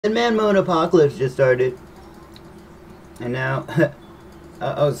And man mode apocalypse just started. And now,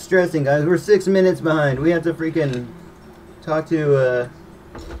 I was stressing, guys. We're 6 minutes behind. We have to freaking talk to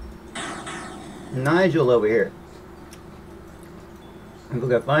Nigel over here. I'm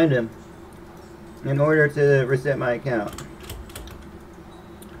gonna find him in order to reset my account.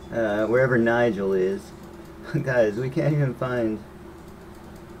 Wherever Nigel is. Guys, we can't even find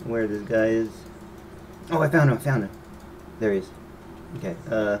where this guy is. Oh, I found him. There he is. Okay,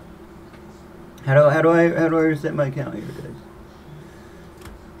 how do I reset my account here,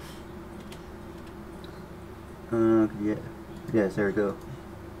 guys? Yes, there we go.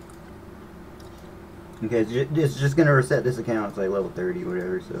 Okay, it's just gonna reset this account. It's like level 30 or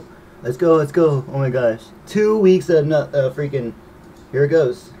whatever, so let's go. Oh my gosh, 2 weeks of freaking, here it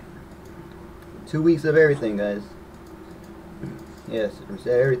goes. 2 weeks of everything, guys. Yes,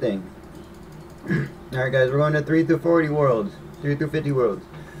 reset everything. Alright guys, we're going to 3 through 40 worlds. 3 through 50 worlds.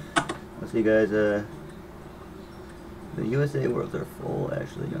 Let's see, guys. The USA worlds are full.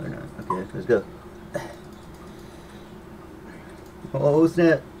 Actually, no, they're not. Okay, let's go. Oh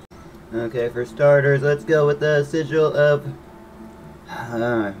snap! Okay, for starters, let's go with the sigil of.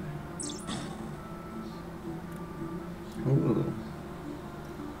 Ooh.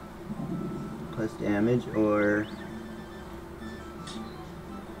 Plus damage or.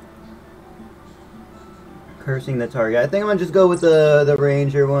 Cursing the target. I think I'm gonna just go with the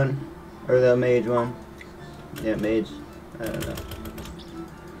ranger one, or the mage one. Yeah, mage. I don't know.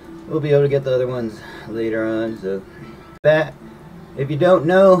 We'll be able to get the other ones later on. So, if you don't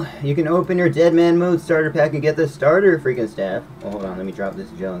know, you can open your Dead Man Mode starter pack and get the starter freaking staff. Oh, hold on, let me drop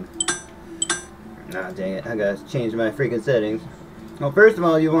this junk. Nah, dang it! I gotta change my freaking settings. Well, first of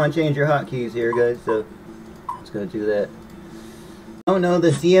all, you want to change your hotkeys here, guys. So, let's go do that. Oh no, the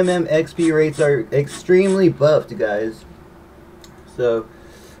DMM XP rates are extremely buffed, guys. So,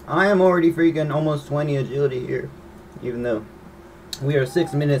 I am already freaking almost 20 agility here. Even though we are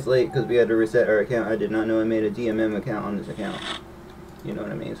 6 minutes late because we had to reset our account. I did not know I made a DMM account on this account. You know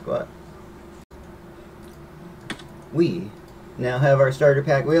what I mean, squad? We now have our starter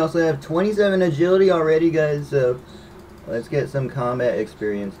pack. We also have 27 agility already, guys. So, let's get some combat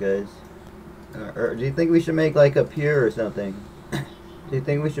experience, guys. Or do you think we should make like a pure or something? Do you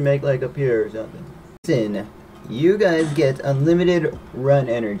think we should make like a pure or something? Listen, you guys get unlimited run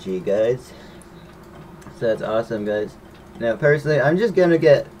energy, guys. So that's awesome, guys. Now, personally, I'm just gonna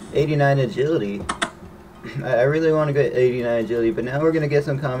get 89 agility. I really want to get 89 agility, but now we're gonna get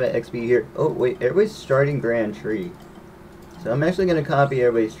some combat XP here. Oh wait, everybody's starting Grand Tree. So I'm actually gonna copy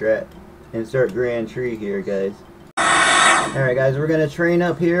everybody's strat and start Grand Tree here, guys. Alright guys, we're gonna train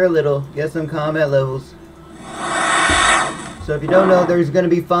up here a little, get some combat levels. So if you don't know, there's going to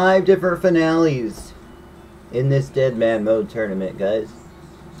be 5 different finales in this Dead Man Mode tournament, guys.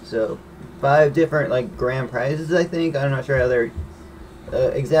 So 5 different like grand prizes, I think. I'm not sure how they're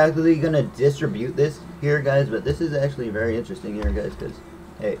exactly going to distribute this here, guys, but this is actually very interesting here, guys, because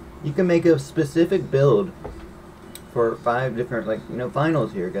hey, you can make a specific build for 5 different like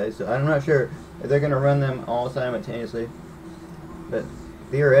finals here, guys. So I'm not sure if they're going to run them all simultaneously, but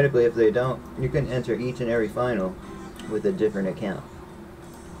theoretically, if they don't, you can enter each and every final with a different account.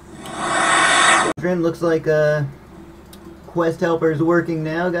 Looks like quest helper is working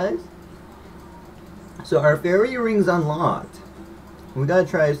now, guys. So our fairy rings unlocked. We gotta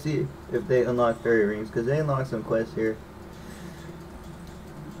try to see if they unlock fairy rings, because they unlock some quests here.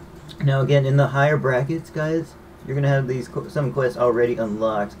 Now again, in the higher brackets, guys, you're gonna have some quests already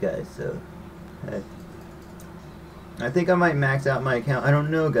unlocked, guys. So I think I might max out my account. I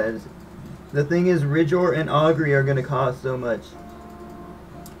don't know, guys. The thing is, Ridgor and Augury are going to cost so much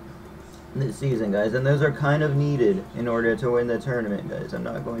this season, guys. And those are kind of needed in order to win the tournament, guys. I'm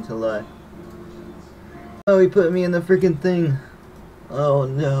not going to lie. Oh, he put me in the freaking thing. Oh,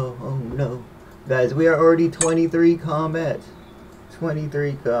 no. Oh, no. Guys, we are already 23 combat.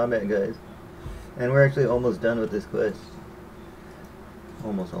 23 combat, guys. And we're actually almost done with this quest.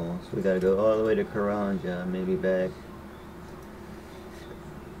 Almost. We got to go all the way to Karanja, maybe back.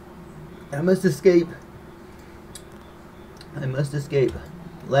 I must escape.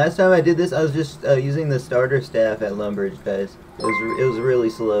 Last time I did this, I was just using the starter staff at Lumbridge, guys. It was really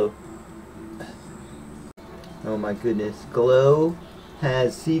slow. Oh my goodness. Glow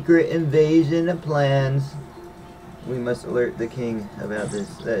has secret invasion plans. We must alert the king about this.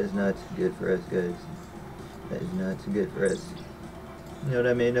 That is not good for us, guys. That is not good for us. You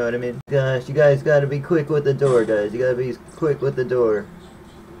know what I mean? Gosh, you guys gotta be quick with the door, guys. You gotta be quick with the door.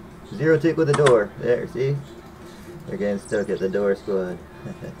 0 tick with the door. There, see? They're getting stuck at the door, squad.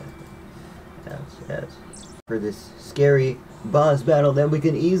 Ouch, ouch. for this scary boss battle that we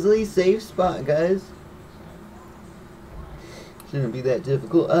can easily safe spot, guys. Shouldn't be that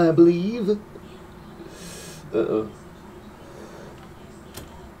difficult, I believe. Uh-oh.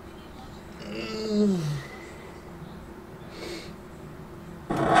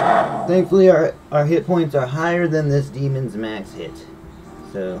 Thankfully our hit points are higher than this demon's max hit.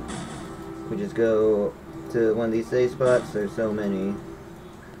 So we just go to one of these safe spots. There's so many.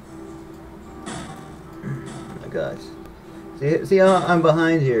 Oh my gosh. See how I'm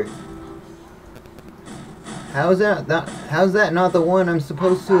behind here? How's that not the one I'm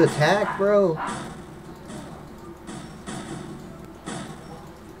supposed to attack, bro?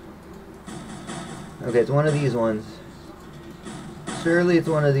 Okay, it's one of these ones. Surely it's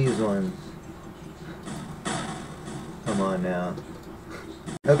one of these ones. Come on now.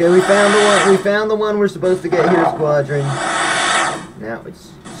 Okay, we found the one. We found the one we're supposed to get here, Squadron. Now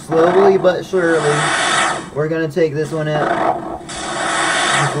it's slowly but surely we're gonna take this one out.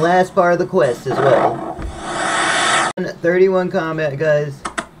 This last part of the quest as well. 31 combat, guys.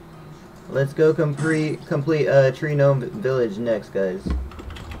 Let's go complete Tree Gnome Village next, guys.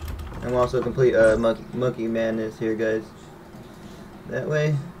 And we'll also complete Monkey Madness here, guys. That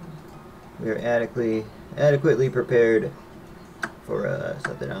way, we are adequately prepared for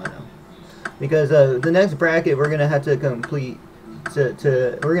something, I don't know. Because the next bracket we're gonna have to complete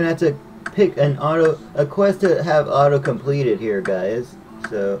we're gonna have to pick a quest to have auto completed here, guys.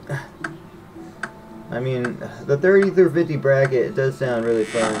 So I mean, the 30 through 50 bracket, it does sound really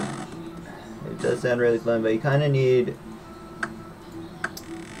fun. It does sound really fun, but you kind of need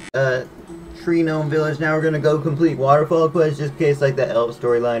Tree Gnome Village. Now we're gonna go complete Waterfall quest just in case, like, the elf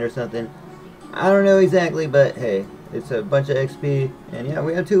storyline or something. I don't know exactly, but hey, it's a bunch of XP, and yeah,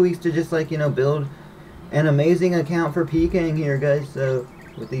 we have 2 weeks to just, like, you know, build an amazing account for PKing here, guys. So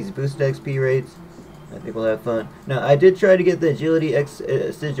with these boost XP rates, I think we'll have fun. Now, I did try to get the Agility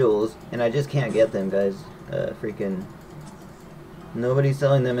sigils, and I just can't get them, guys. Freaking nobody's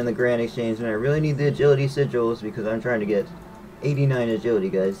selling them in the Grand Exchange, and I really need the Agility sigils because I'm trying to get 89 Agility,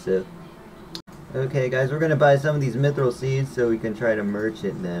 guys. So okay, guys, we're gonna buy some of these mithril seeds so we can try to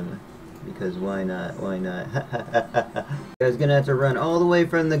merchant them, because why not? Why not? You guys gonna have to run all the way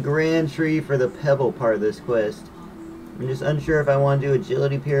from the Grand Tree for the pebble part of this quest. I'm just unsure if I want to do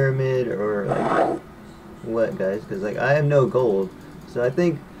Agility Pyramid or like what, guys, because like I have no gold, so I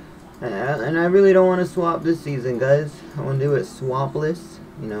think, and I really don't want to swap this season, guys. I want to do it swapless.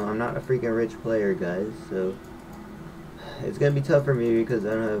 You know, I'm not a freaking rich player, guys, so it's gonna be tough for me because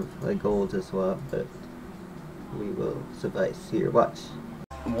I don't have like gold to swap, but we will suffice. Here, watch.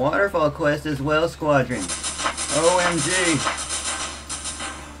 Waterfall quest as well, Squadron. OMG.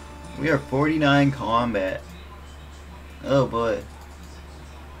 We are 49 combat. Oh boy.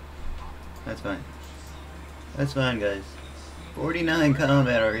 That's fine. That's fine, guys. 49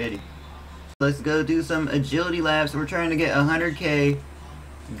 combat already. Let's go do some agility laps. We're trying to get 100k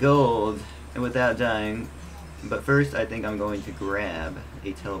gold without dying. But first, I think I'm going to grab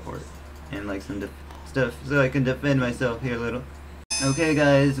a teleport and like some stuff so I can defend myself here a little. Okay,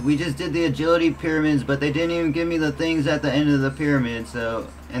 guys, we just did the agility pyramids, but they didn't even give me the things at the end of the pyramid. So,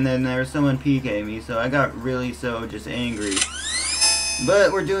 and then there was someone PK me, so I got really just angry.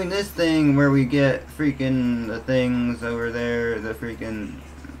 But we're doing this thing where we get freaking the things over there, the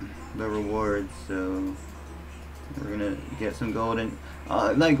rewards. So we're gonna get some golden.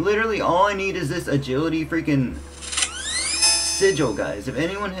 Like literally all I need is this agility freaking sigil, guys. If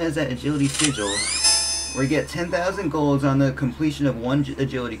anyone has that agility sigil, we get 10,000 golds on the completion of one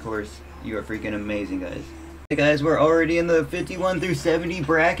agility course. You are freaking amazing, guys. Hey guys, we're already in the 51 through 70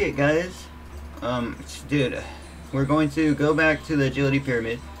 bracket, guys. Dude, we're going to go back to the agility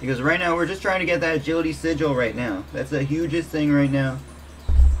pyramid because right now we're just trying to get that agility sigil right now. That's the hugest thing right now.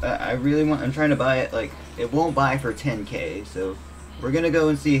 I'm trying to buy it. Like, it won't buy for 10k, so we're gonna go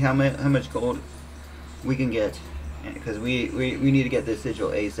and see how much gold we can get, because we need to get this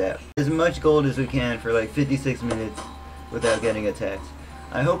sigil ASAP. As much gold as we can for like 56 minutes without getting attacked.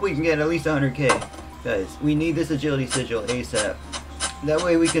 I hope we can get at least 100k, guys. We need this agility sigil ASAP. That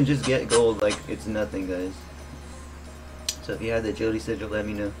way we can just get gold like it's nothing, guys. So if you have the agility sigil, let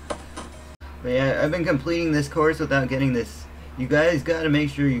me know. But yeah, I've been completing this course without getting this. You guys gotta make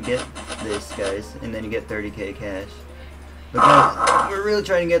sure you get this, guys, and then you get 30k cash. But guys, we're really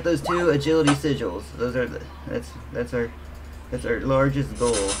trying to get those 2 agility sigils. Those are that's our largest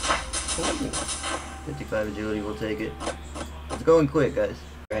goal. Ooh, 55 agility, we'll take it. It's going quick, guys.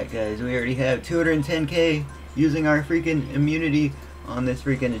 Alright, guys, we already have 210k using our freaking immunity on this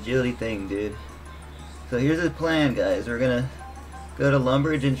freaking agility thing, dude. So here's the plan, guys. We're gonna go to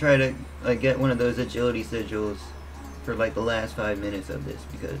Lumbridge and try to like get one of those agility sigils for like the last 5 minutes of this,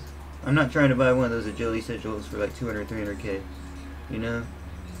 because I'm not trying to buy one of those agility sigils for like 200, 300k, you know.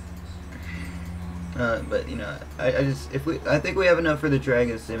 But you know, I think we have enough for the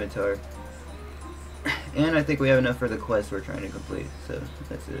Dragon Scimitar, and I think we have enough for the quest we're trying to complete. So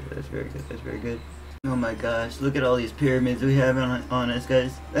that's it. That's very good. That's very good. Oh my gosh, look at all these pyramids we have on us,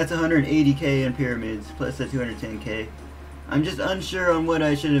 guys. That's 180k in pyramids plus the 210k. I'm just unsure on what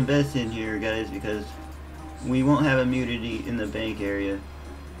I should invest in here, guys, because we won't have immunity in the bank area.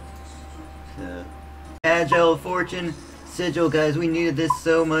 So, Agile Fortune Sigil, guys. We needed this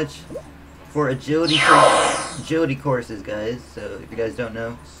so much for agility courses, guys. So if you guys don't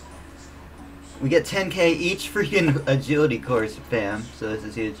know, we get 10k each freaking agility course, fam. So this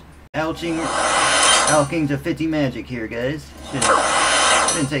is huge. Alking to 50 magic here, guys.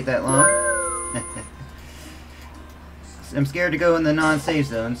 Shouldn't take that long. I'm scared to go in the non-safe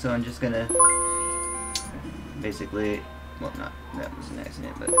zone, so I'm just gonna basically, well, not that was an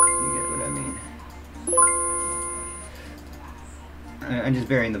accident, but you get what I mean. I'm just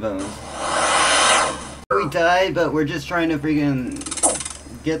burying the bones. We died, but we're just trying to freaking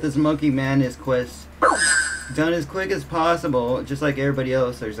get this Monkey Madness quest done as quick as possible, just like everybody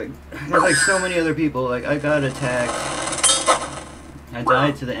else. There's like so many other people. Like, I got attacked. I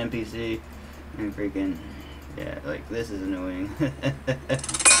died to the NPC, and freaking, yeah, like, this is annoying.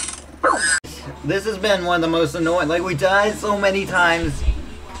 This has been one of the most annoying. Like, we died so many times.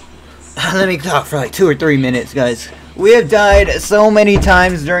 Let me talk for like 2 or 3 minutes, guys. We have died so many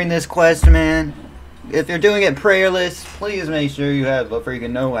times during this quest, man. If you're doing it prayerless, please make sure you have a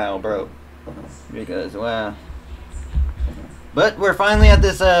freaking know-how, bro. Because, wow. But we're finally at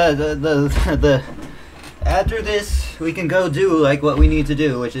this, after this, we can go do, like, what we need to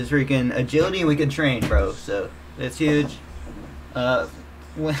do, which is freaking agility, and we can train, bro. So, it's huge.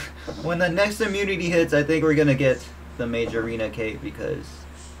 When the next immunity hits, I think we're gonna get the Major Arena Cape, because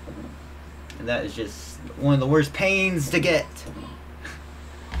that is just one of the worst pains to get.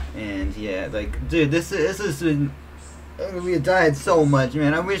 And yeah, like, dude, this has been, we have died so much,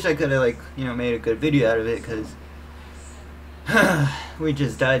 man. I wish I could have, like, you know, made a good video out of it, because we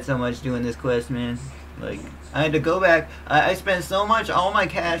just died so much doing this quest, man. Like, I had to go back. I spent so much, all my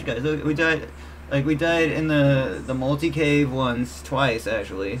cash, guys. We died, like, we died in the multi-cave once, twice,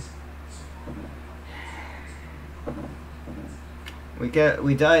 actually. We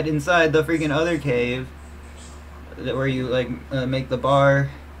died inside the freaking other cave, where you, like, make the bar.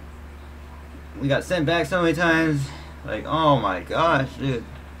 We got sent back so many times. Like, oh my gosh, dude.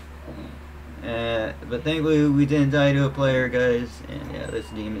 But thankfully we didn't die to a player, guys. And yeah, this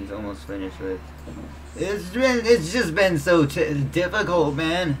demon's almost finished with. It's just been so difficult,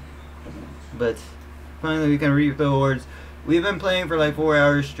 man. But finally we can reap the rewards. We've been playing for like 4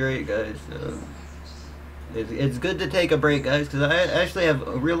 hours straight, guys. So it's good to take a break, guys, because I actually have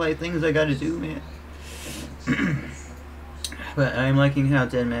real life things I gotta do, man. But I'm liking how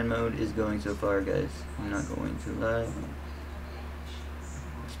Dead Man mode is going so far, guys. I'm not going to lie.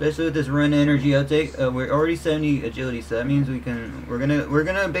 Especially with this run energy update, we're already 70 agility, so that means we're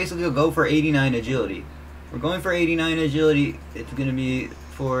gonna basically go for 89 agility. We're going for 89 agility. It's gonna be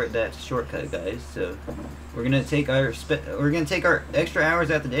for that shortcut, guys. So we're gonna take our extra hours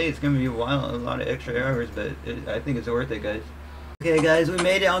at the day. It's gonna be a lot of extra hours, but I think it's worth it, guys. Okay, guys, we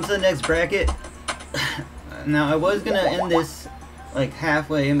made it onto the next bracket. Now, I was gonna end this like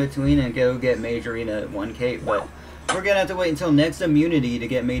halfway in between and go get Major Arena 1 cape, but we're gonna have to wait until next immunity to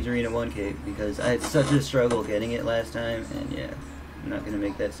get Major Arena 1 cape, because I had such a struggle getting it last time, and yeah, I'm not gonna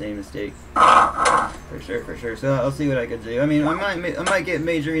make that same mistake. For sure. So I'll see what I can do. I mean, I might get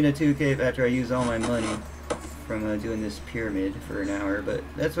Major Arena 2 cape after I use all my money from doing this pyramid for an hour, but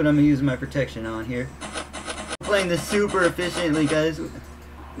that's what I'm gonna use my protection on here. I'm playing this super efficiently, guys.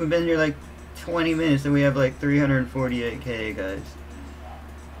 We've been here like 20 minutes and we have like 348k, guys.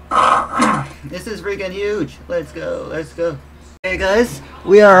 This is freaking huge. Let's go. Okay, guys,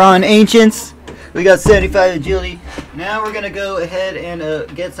 we are on Ancients. We got 75 agility. Now we're gonna go ahead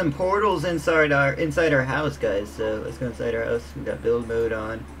and get some portals inside our house, guys. So let's go inside our house. We got build mode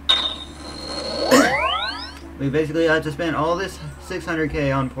on. We basically have to spend all this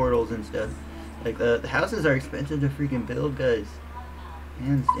 600k on portals and stuff. Like, the houses are expensive to freaking build, guys.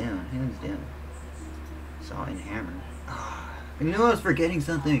 Hands down. Saw and hammer. I knew I was forgetting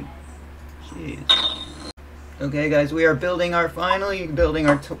something. Jeez. Okay, guys, we are finally building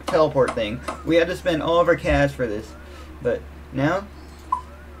our teleport thing. We had to spend all of our cash for this, but now,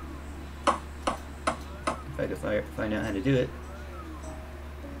 if I could find out how to do it.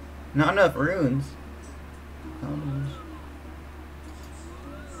 Not enough runes.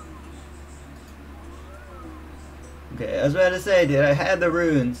 Okay, I was about to say, dude, I had the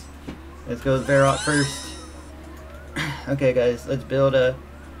runes. Let's go with Varrock first. Okay, guys, let's build a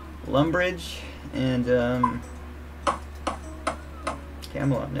Lumbridge and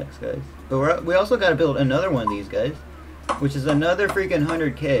Camelot next, guys. But we also got to build another one of these, guys, which is another freaking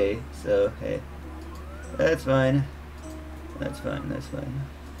 100k. So hey, that's fine. That's fine. That's fine.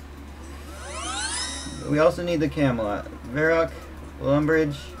 We also need the Camelot. Varrock,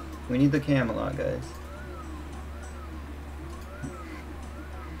 Lumbridge. We need the Camelot, guys.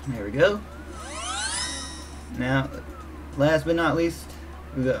 There we go. Now, last but not least,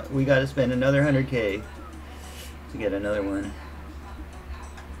 we got to spend another 100k to get another one.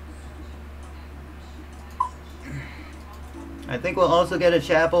 I think we'll also get a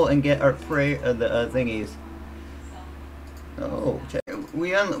chapel and get our thingies. Oh,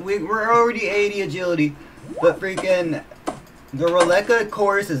 we're already 80 agility, but freaking the Roleka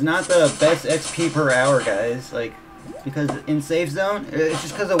course is not the best XP per hour, guys. Like, because in safe zone, it's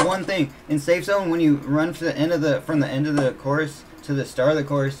just because of one thing. In safe zone, when you run to the end of from the end of the course to the start of the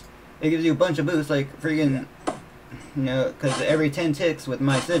course, it gives you a bunch of boosts, like freaking, you know, because every 10 ticks with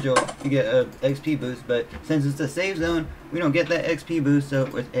my sigil, you get a XP boost. But since it's a safe zone, we don't get that XP boost. So,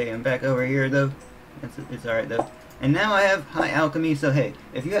 hey, I'm back over here though. It's alright though. And now I have high alchemy. So hey,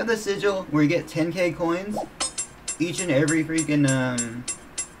 if you have the sigil where you get 10k coins each and every freaking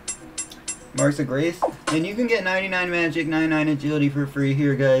Marks of Grace, then you can get 99 magic, 99 agility for free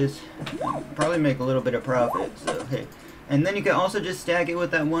here, guys. Probably make a little bit of profit. So hey, and then you can also just stack it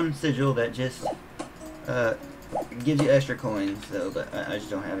with that one sigil that just gives you extra coins. So, but I just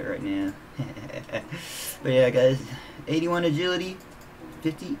don't have it right now. But yeah, guys, 81 agility,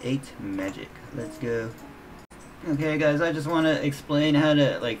 58 magic. Let's go. Okay, guys, I just want to explain how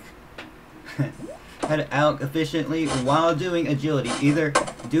to how to alch efficiently while doing agility. Either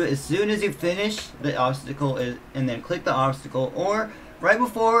do it as soon as you finish the obstacle and then click the obstacle, or right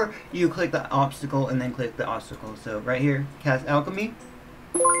before you click the obstacle and then click the obstacle. So right here, cast alchemy,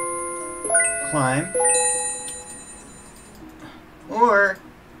 climb, or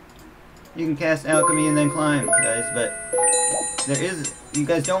you can cast alchemy and then climb, guys. But you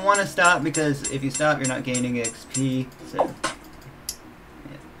guys don't want to stop, because if you stop, you're not gaining XP. So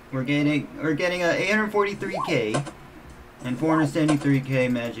we're getting a 843k and 473k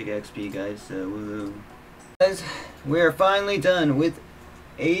magic XP, guys. So woo. Guys, we are finally done with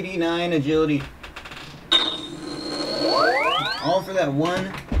 89 agility. All for that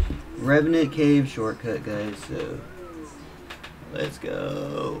one Revenant Cave shortcut, guys. So let's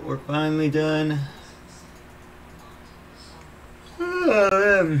go. We're finally done.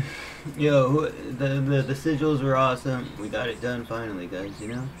 Yo, the sigils were awesome. We got it done finally, guys, you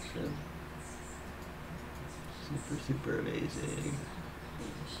know? So super amazing.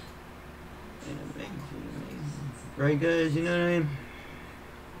 And amazing. Right, guys, you know what I mean?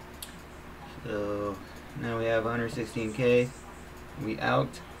 So now we have 116k. We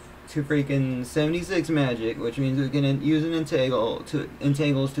out to freaking 76 magic, which means we can use an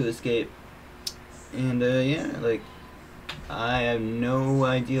entangles to escape. And yeah, like, I have no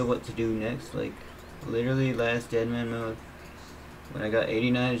idea what to do next. Like, literally last Deadman mode, when I got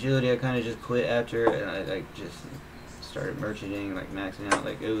 89 agility, I kind of just quit after, and I like just started merchanting, like maxing out.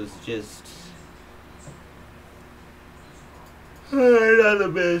 Like, it was just not the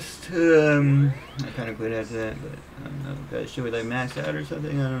best. I kind of quit after that, but I don't know, guys. Should we like max out or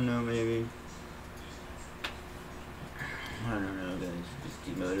something? I don't know, maybe. I don't know, guys. Just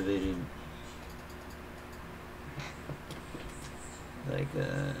demotivated. Like,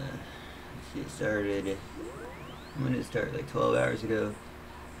 it started, when did it start? Like 12 hours ago.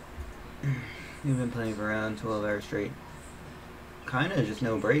 We've been playing for around 12 hours straight. Kinda just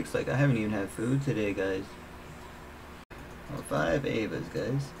no breaks. Like, I haven't even had food today, guys. Well, 5 Avas,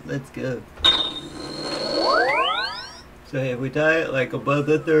 guys. Let's go. So hey, if we die at like above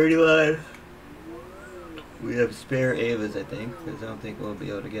the 30 line, we have spare Avas, I think, because I don't think we'll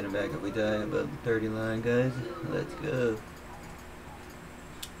be able to get them back if we die above the 30 line, guys. Let's go.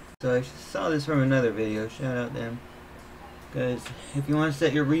 So I saw this from another video, shout out them. Guys, if you want to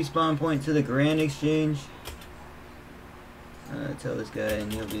set your respawn point to the Grand Exchange, tell this guy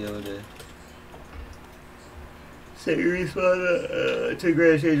and he'll be able to set your respawn to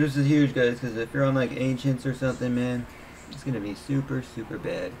Grand Exchange, which is huge, guys, because if you're on like Ancients or something, man, it's going to be super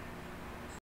bad.